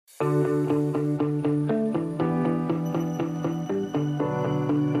Hello,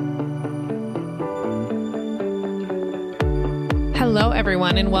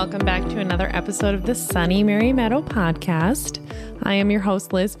 everyone, and welcome back to another episode of the Sunny Mary Meadow podcast. I am your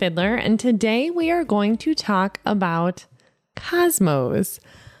host, Liz Fiddler, and today we are going to talk about cosmos.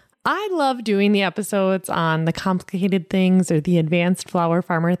 I love doing the episodes on the complicated things or the advanced flower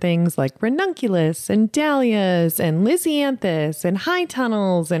farmer things like ranunculus and dahlias and lisianthus and high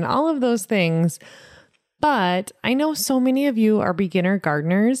tunnels and all of those things. But I know so many of you are beginner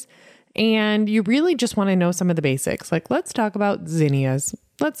gardeners and you really just want to know some of the basics. Like, let's talk about zinnias.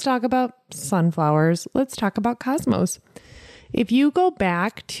 Let's talk about sunflowers. Let's talk about cosmos. If you go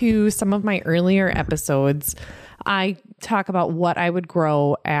back to some of my earlier episodes, I talk about what I would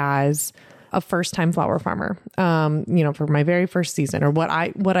grow as a first-time flower farmer, for my very first season, or what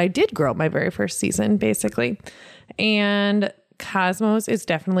I did grow my very first season, basically. And cosmos is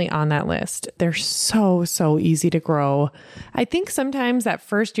definitely on that list. They're so easy to grow. I think sometimes that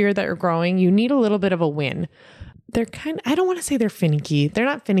first year that you're growing, you need a little bit of a win. They're I don't want to say they're finicky. They're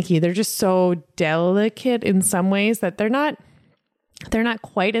not finicky. They're just so delicate in some ways that they're not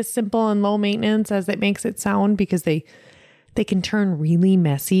quite as simple and low maintenance as it makes it sound, because they can turn really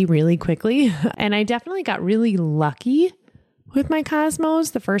messy really quickly. And I definitely got really lucky with my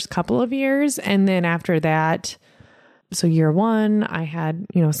cosmos the first couple of years. And then after that, so year one, I had,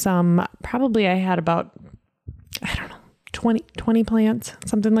 I had about, 20 plants,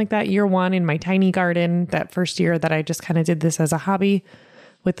 something like that. Year one in my tiny garden, that first year that I just kind of did this as a hobby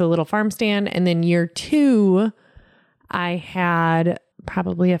with the little farm stand. And then year two, I had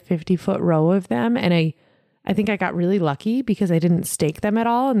probably a 50-foot row of them. And I think I got really lucky because I didn't stake them at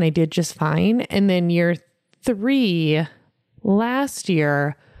all and they did just fine. And then year three, last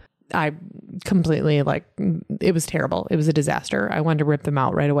year, I completely it was terrible. It was a disaster. I wanted to rip them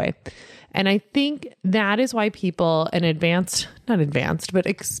out right away. And I think that is why people,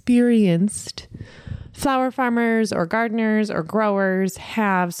 experienced flower farmers or gardeners or growers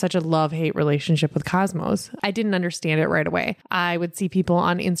have such a love-hate relationship with cosmos. I didn't understand it right away. I would see people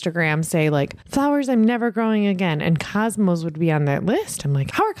on Instagram say flowers I'm never growing again, and cosmos would be on that list. I'm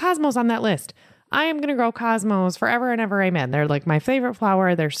like, how are cosmos on that list? I am going to grow cosmos forever and ever. Amen. They're my favorite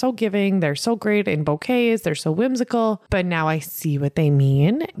flower. They're so giving. They're so great in bouquets. They're so whimsical. But now I see what they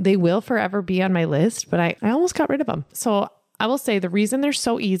mean. They will forever be on my list, but I almost got rid of them. So I will say the reason they're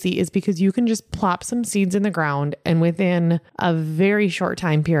so easy is because you can just plop some seeds in the ground and within a very short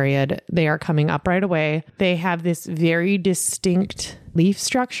time period, they are coming up right away. They have this very distinct leaf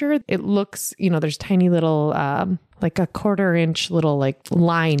structure. It looks, there's tiny little, a 1/4 inch little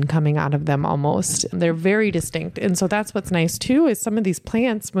line coming out of them almost. They're very distinct. And so that's what's nice too, is some of these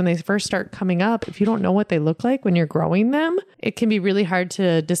plants, when they first start coming up, if you don't know what they look like when you're growing them, it can be really hard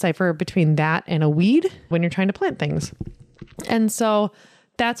to decipher between that and a weed when you're trying to plant things. And so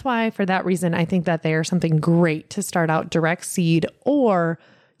that's why, for that reason, I think that they are something great to start out direct seed, or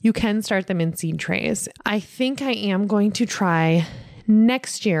you can start them in seed trays. I think I am going to try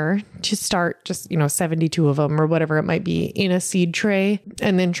next year to start just, 72 of them or whatever it might be in a seed tray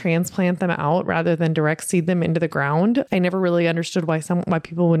and then transplant them out rather than direct seed them into the ground. I never really understood why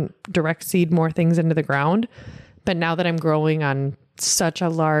people wouldn't direct seed more things into the ground. But now that I'm growing on such a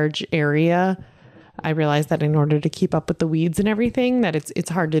large area, I realized that in order to keep up with the weeds and everything, that it's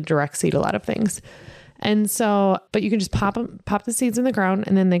hard to direct seed a lot of things. And so, but you can just pop the seeds in the ground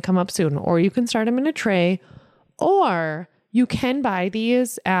and then they come up soon, or you can start them in a tray, or you can buy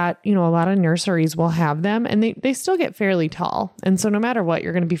these at, a lot of nurseries will have them, and they still get fairly tall. And so no matter what,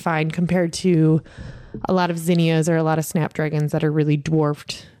 you're going to be fine compared to a lot of zinnias or a lot of snapdragons that are really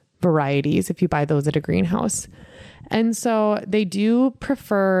dwarfed varieties if you buy those at a greenhouse. And so they do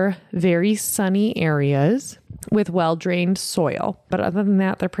prefer very sunny areas with well-drained soil. But other than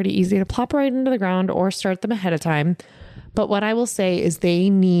that, they're pretty easy to plop right into the ground or start them ahead of time. But what I will say is they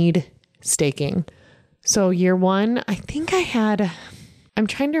need staking. So year one, I think I'm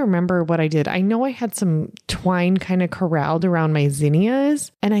trying to remember what I did. I know I had some twine kind of corralled around my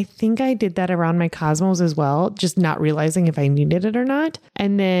zinnias, and I think I did that around my cosmos as well, just not realizing if I needed it or not.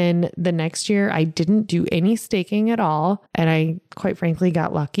 And then the next year I didn't do any staking at all, and I quite frankly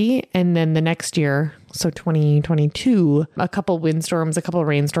got lucky. And then the next year, so 2022, a couple windstorms, a couple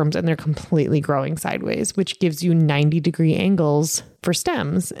rainstorms, and they're completely growing sideways, which gives you 90-degree angles for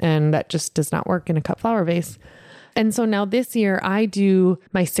stems, and that just does not work in a cut flower vase. And so now this year I do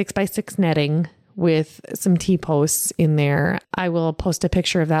my 6x6 netting with some tea posts in there. I will post a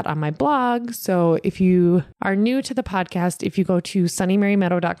picture of that on my blog. So if you are new to the podcast, if you go to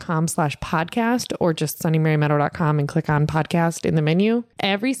sunnymarymeadow.com/podcast or just sunnymarymeadow.com and click on podcast in the menu,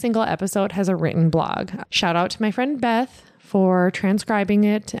 every single episode has a written blog. Shout out to my friend Beth for transcribing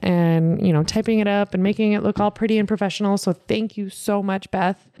it and, typing it up and making it look all pretty and professional. So thank you so much,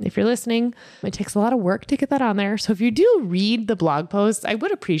 Beth. If you're listening, it takes a lot of work to get that on there. So if you do read the blog posts, I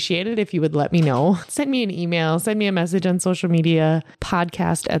would appreciate it if you would let me know. Send me an email, send me a message on social media,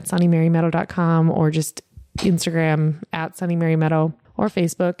 podcast@sunnymarymeadow.com, or just Instagram @sunnymarymeadow, or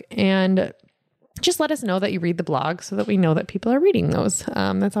Facebook. And just let us know that you read the blog so that we know that people are reading those.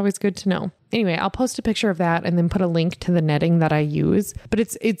 That's always good to know. Anyway, I'll post a picture of that and then put a link to the netting that I use. But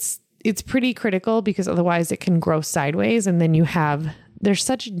it's pretty critical because otherwise it can grow sideways. And then there's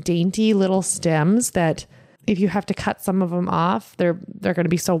such dainty little stems that if you have to cut some of them off, they're going to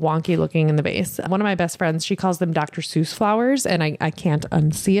be so wonky looking in the vase. One of my best friends, she calls them Dr. Seuss flowers, and I can't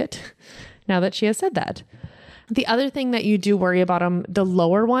unsee it now that she has said that. The other thing that you do worry about them, the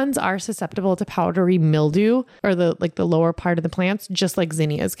lower ones are susceptible to powdery mildew, or the lower part of the plants, just like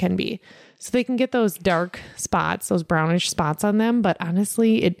zinnias can be. So they can get those dark spots, those brownish spots on them. But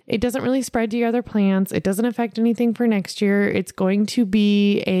honestly, it doesn't really spread to your other plants. It doesn't affect anything for next year. It's going to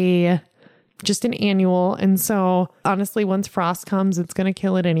be just an annual. And so honestly, once frost comes, it's going to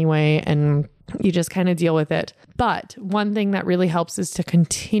kill it anyway. And you just kind of deal with it. But one thing that really helps is to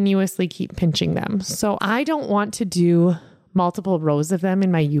continuously keep pinching them. So I don't want to do multiple rows of them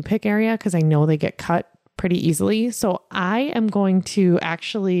in my U-pick area because I know they get cut pretty easily. So I am going to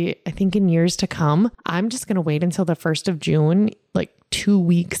actually, I think in years to come, I'm just going to wait until the 1st of June, like 2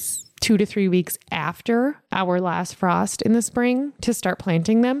 to 3 weeks after our last frost in the spring, to start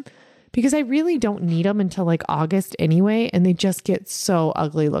planting them, because I really don't need them until like August anyway, and they just get so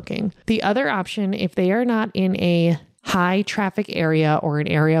ugly looking. The other option, if they are not in a high traffic area or an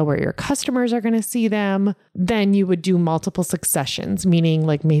area where your customers are going to see them, then you would do multiple successions, meaning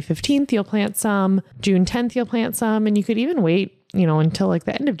like May 15th, you'll plant some, June 10th, you'll plant some, and you could even wait until like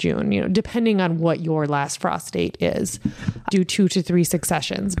the end of June, depending on what your last frost date is. Do 2 to 3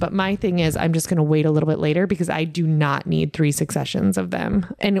 successions. But my thing is, I'm just going to wait a little bit later because I do not need 3 successions of them.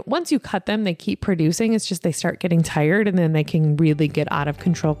 And once you cut them, they keep producing. It's just they start getting tired and then they can really get out of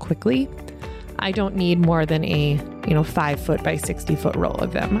control quickly. I don't need more than a 5 foot by 60 foot row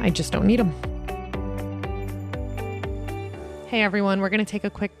of them. I just don't need them. Hey everyone, we're going to take a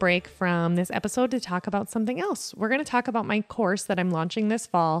quick break from this episode to talk about something else. We're going to talk about my course that I'm launching this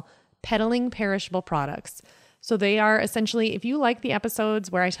fall, Peddling Perishable Products. So they are essentially, if you like the episodes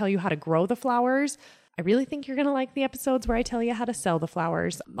where I tell you how to grow the flowers, I really think you're going to like the episodes where I tell you how to sell the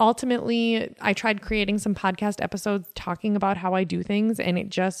flowers. Ultimately, I tried creating some podcast episodes talking about how I do things, and it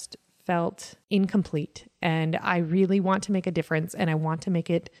just felt incomplete. And I really want to make a difference, and I want to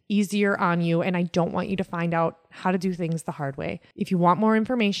make it easier on you. And I don't want you to find out how to do things the hard way. If you want more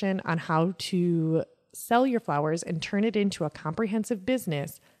information on how to sell your flowers and turn it into a comprehensive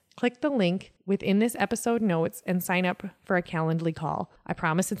business, click the link within this episode notes and sign up for a Calendly call. I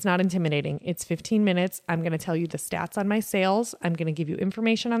promise it's not intimidating. It's 15 minutes. I'm going to tell you the stats on my sales. I'm going to give you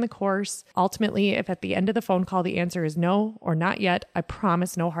information on the course. Ultimately, if at the end of the phone call the answer is no or not yet, I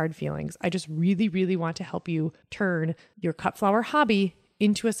promise no hard feelings. I just really, really want to help you turn your cut flower hobby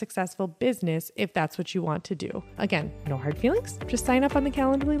into a successful business if that's what you want to do. Again, no hard feelings. Just sign up on the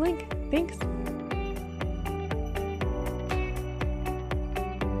Calendly link. Thanks.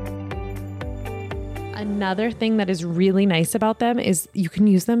 Another thing that is really nice about them is you can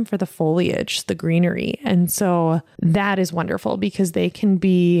use them for the foliage, the greenery. And so that is wonderful because they can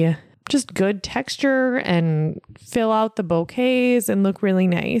be just good texture and fill out the bouquets and look really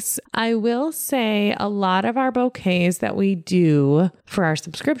nice. I will say a lot of our bouquets that we do for our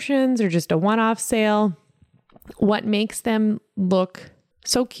subscriptions or just a one-off sale, what makes them look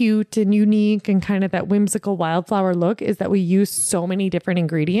so cute and unique and kind of that whimsical wildflower look is that we use so many different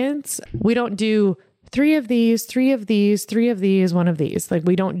ingredients. We don't do 3 of these, 3 of these, 3 of these, 1 of these. Like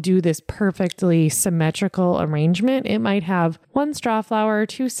we don't do this perfectly symmetrical arrangement. It might have 1 straw flower,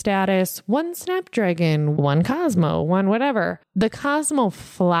 2 statice, 1 snapdragon, 1 cosmo, 1 whatever. The cosmo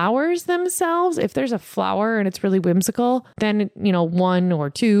flowers themselves, if there's a flower and it's really whimsical, then 1 or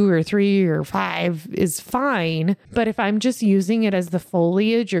 2 or 3 or 5 is fine. But if I'm just using it as the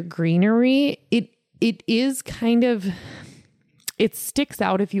foliage or greenery, it is kind of, it sticks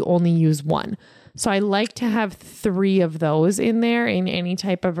out if you only use 1. So I like to have 3 of those in there in any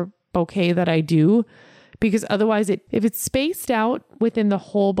type of a bouquet that I do, because otherwise if it's spaced out within the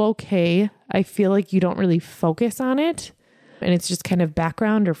whole bouquet, I feel like you don't really focus on it. and it's just kind of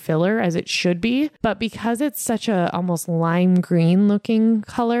background or filler as it should be. But because it's such a almost lime green looking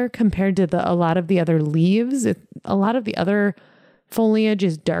color compared to a lot of the other leaves, a lot of the other foliage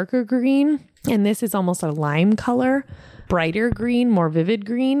is darker green, and this is almost a lime color, brighter green, more vivid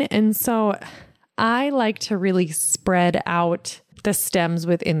green. And so I like to really spread out the stems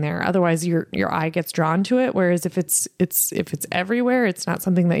within there. Otherwise your eye gets drawn to it. Whereas if it's everywhere, it's not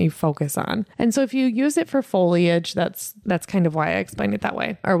something that you focus on. And so if you use it for foliage, that's kind of why I explain it that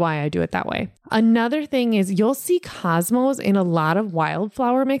way, or why I do it that way. Another thing is you'll see cosmos in a lot of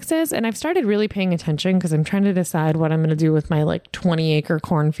wildflower mixes. And I've started really paying attention because I'm trying to decide what I'm going to do with my 20-acre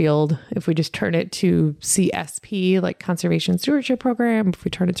cornfield. If we just turn it to CSP, like Conservation Stewardship Program, if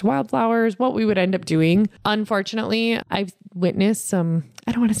we turn it to wildflowers, what we would end up doing. Unfortunately, I've witnessed some,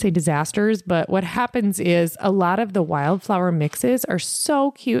 I don't want to say disasters, but what happens is a lot of the wildflower mixes are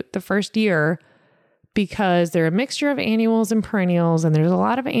so cute the first year because they're a mixture of annuals and perennials. And there's a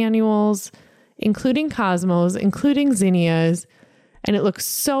lot of annuals, including cosmos, including zinnias, and it looks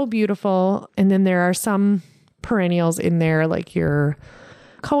so beautiful. And then there are some perennials in there, like your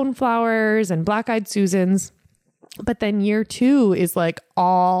coneflowers and black-eyed Susans. But then year 2 is like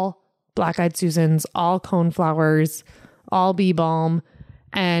all black-eyed Susans, all coneflowers, all bee balm,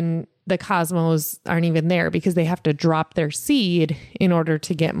 and the cosmos aren't even there because they have to drop their seed in order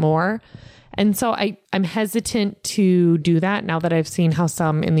to get more. And so I'm hesitant to do that now that I've seen how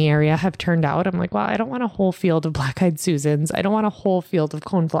some in the area have turned out. I'm like, well, I don't want a whole field of black-eyed Susans. I don't want a whole field of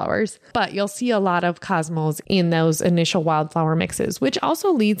coneflowers. But you'll see a lot of cosmos in those initial wildflower mixes, which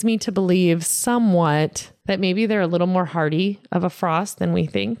also leads me to believe somewhat that maybe they're a little more hardy of a frost than we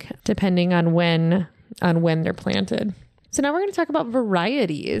think, depending on when they're planted. So now we're going to talk about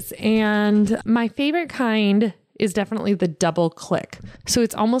varieties. And my favorite kind is definitely the double click. So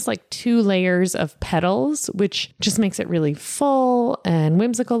it's almost like 2 layers of petals, which just makes it really full and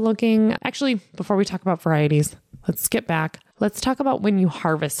whimsical looking. Actually, before we talk about varieties, let's skip back. Let's talk about when you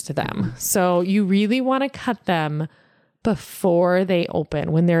harvest them. So you really want to cut them before they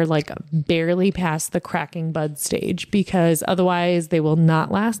open, when they're like barely past the cracking bud stage, because otherwise they will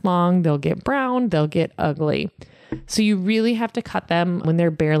not last long. They'll get brown, they'll get ugly. So you really have to cut them when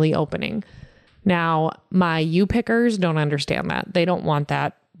they're barely opening. Now, my U-pickers don't understand that. They don't want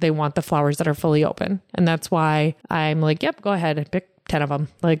that. They want the flowers that are fully open. And that's why I'm like, yep, go ahead, pick 10 of them.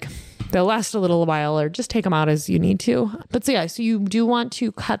 Like, they'll last a little while, or just take them out as you need to. But so you do want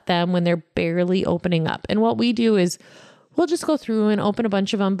to cut them when they're barely opening up. And what we do is we'll just go through and open a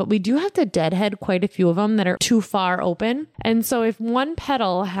bunch of them, but we do have to deadhead quite a few of them that are too far open. And so if one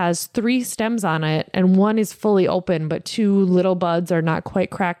petal has 3 stems on it and one is fully open, but 2 little buds are not quite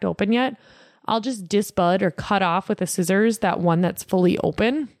cracked open yet, I'll just disbud or cut off with the scissors that one that's fully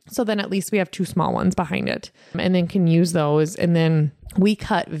open. So then at least we have 2 small ones behind it, and then can use those. And then we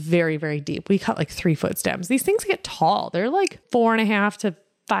cut very, very deep. We cut like 3-foot stems. These things get tall. They're like 4.5 to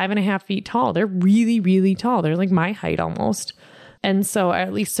 5.5 feet tall. They're really, really tall. They're like my height almost. And so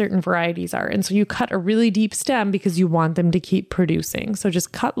at least certain varieties are. And so you cut a really deep stem because you want them to keep producing. So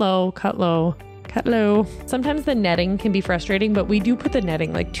just cut low, cut low, cut low. Sometimes the netting can be frustrating, but we do put the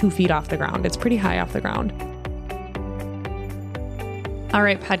netting like 2 feet off the ground. It's pretty high off the ground. All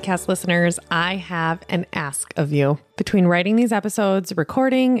right, podcast listeners, I have an ask of you. Between writing these episodes,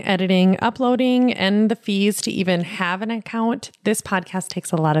 recording, editing, uploading, and the fees to even have an account, this podcast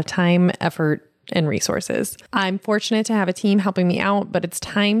takes a lot of time, effort, and resources. I'm fortunate to have a team helping me out, but it's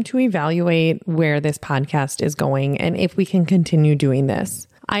time to evaluate where this podcast is going and if we can continue doing this.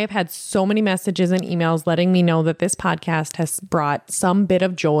 I have had so many messages and emails letting me know that this podcast has brought some bit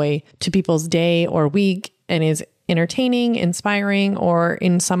of joy to people's day or week and is entertaining, inspiring, or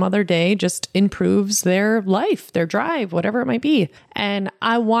in some other day just improves their life, their drive, whatever it might be. And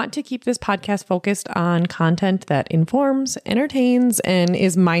I want to keep this podcast focused on content that informs, entertains, and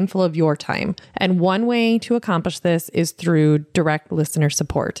is mindful of your time. And one way to accomplish this is through direct listener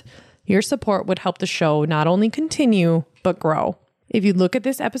support. Your support would help the show not only continue, but grow. If you look at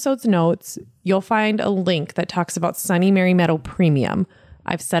this episode's notes, you'll find a link that talks about Sunny Mary Meadow Premium.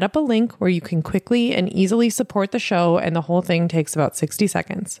 I've set up a link where you can quickly and easily support the show, and the whole thing takes about 60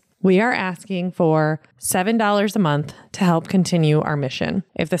 seconds. We are asking for $7 a month to help continue our mission.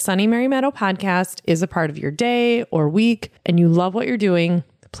 If the Sunny Mary Meadow podcast is a part of your day or week and you love what you're doing,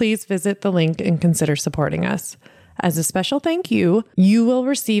 please visit the link and consider supporting us. As a special thank you, you will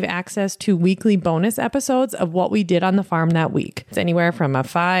receive access to weekly bonus episodes of what we did on the farm that week. It's anywhere from a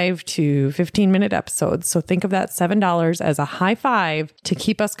 5 to 15-minute episodes. So think of that $7 as a high five to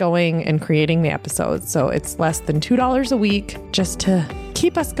keep us going and creating the episodes. So it's less than $2 a week just to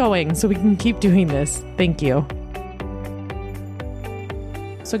keep us going so we can keep doing this. Thank you.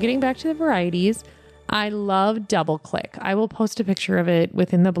 So getting back to the varieties, I love Double Click. I will post a picture of it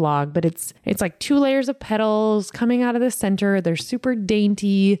within the blog, but it's like 2 layers of petals coming out of the center. They're super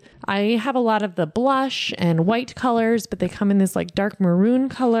dainty. I have a lot of the blush and white colors, but they come in this like dark maroon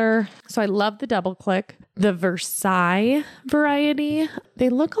color. So I love the Double Click. The Versailles variety, they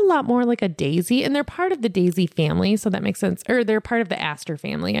look a lot more like a daisy, and they're part of the daisy family, so that makes sense. Or they're part of the aster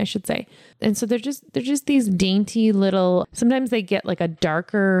family, I should say. And so they're just these dainty little, sometimes they get like a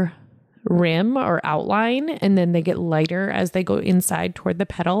darker rim or outline, and then they get lighter as they go inside toward the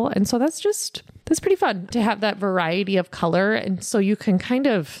petal. And so that's pretty fun to have that variety of color. And so you can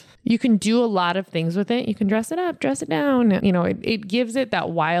do a lot of things with it. You can dress it up, dress it down. It gives it that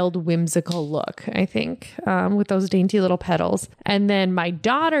wild, whimsical look, I think, with those dainty little petals. And then my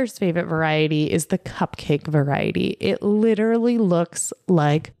daughter's favorite variety is the cupcake variety. It literally looks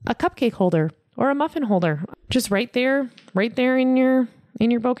like a cupcake holder or a muffin holder, just right there in your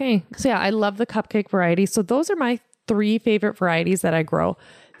bouquet. So yeah, I love the cupcake variety. So those are my 3 favorite varieties that I grow.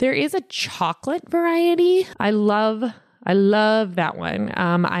 There is a chocolate variety. I love that one.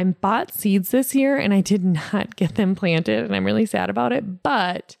 I bought seeds this year and I did not get them planted, and I'm really sad about it,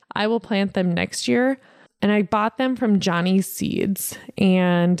 but I will plant them next year. And I bought them from Johnny's Seeds,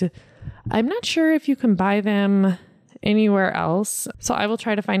 and I'm not sure if you can buy them anywhere else. So I will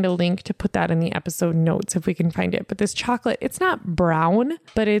try to find a link to put that in the episode notes if we can find it. But this chocolate, it's not brown,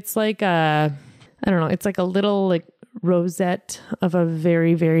 but it's like it's like a little like rosette of a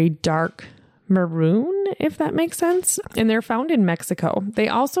very, very dark maroon, if that makes sense. And they're found in Mexico. They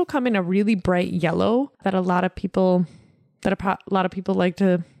also come in a really bright yellow that a lot of people like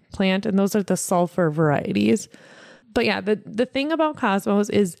to plant, and those are the sulfur varieties. But yeah, the thing about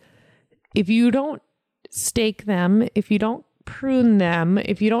cosmos is if you don't stake them, if you don't prune them,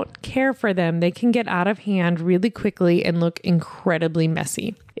 if you don't care for them, they can get out of hand really quickly and look incredibly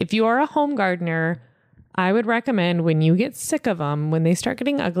messy. If you are a home gardener, I would recommend when you get sick of them, when they start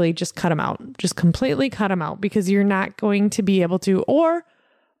getting ugly, just cut them out. Just completely cut them out, because you're not going to be able to, or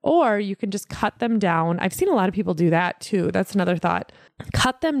you can just cut them down. I've seen a lot of people do that too. That's another thought.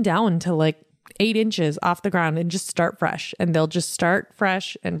 Cut them down to like 8 inches off the ground and just start fresh, and they'll just start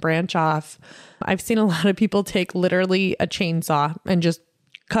fresh and branch off. I've seen a lot of people take literally a chainsaw and just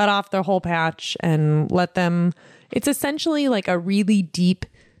cut off their whole patch and let them, it's essentially like a really deep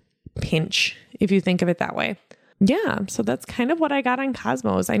pinch, if you think of it that way. Yeah, so that's kind of what I got on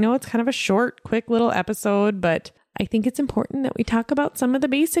Cosmos. I know it's kind of a short, quick little episode, but I think it's important that we talk about some of the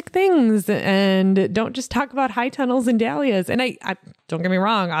basic things and don't just talk about high tunnels and dahlias. And I don't get me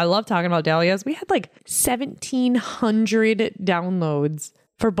wrong, I love talking about dahlias. We had like 1,700 downloads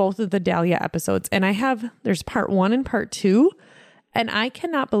for both of the dahlia episodes. And there's part 1 and part 2. And I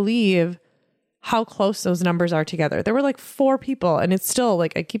cannot believe how close those numbers are together. There were like 4 people, and it's still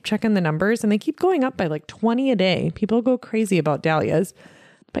like, I keep checking the numbers and they keep going up by like 20 a day. People go crazy about dahlias.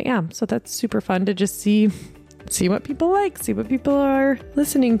 But yeah, so that's super fun to just see what people like, see what people are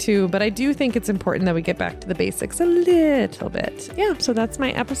listening to. But I do think it's important that we get back to the basics a little bit. Yeah, so that's my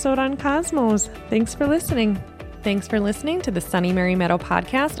episode on Cosmos. Thanks for listening. Thanks for listening to the Sunny Mary Meadow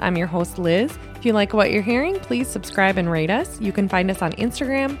podcast. I'm your host, Liz. If you like what you're hearing, please subscribe and rate us. You can find us on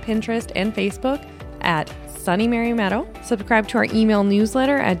Instagram, Pinterest, and Facebook at Sunny Mary Meadow. Subscribe to our email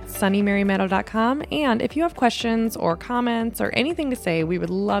newsletter at sunnymarymeadow.com. And if you have questions or comments or anything to say, we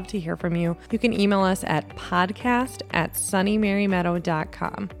would love to hear from you. You can email us at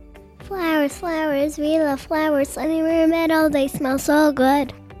podcast@sunnymarymeadow.com. Flowers, flowers, we love flowers. Sunny Mary Meadow, they smell so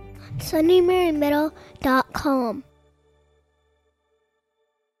good. sunnymarymeadow.com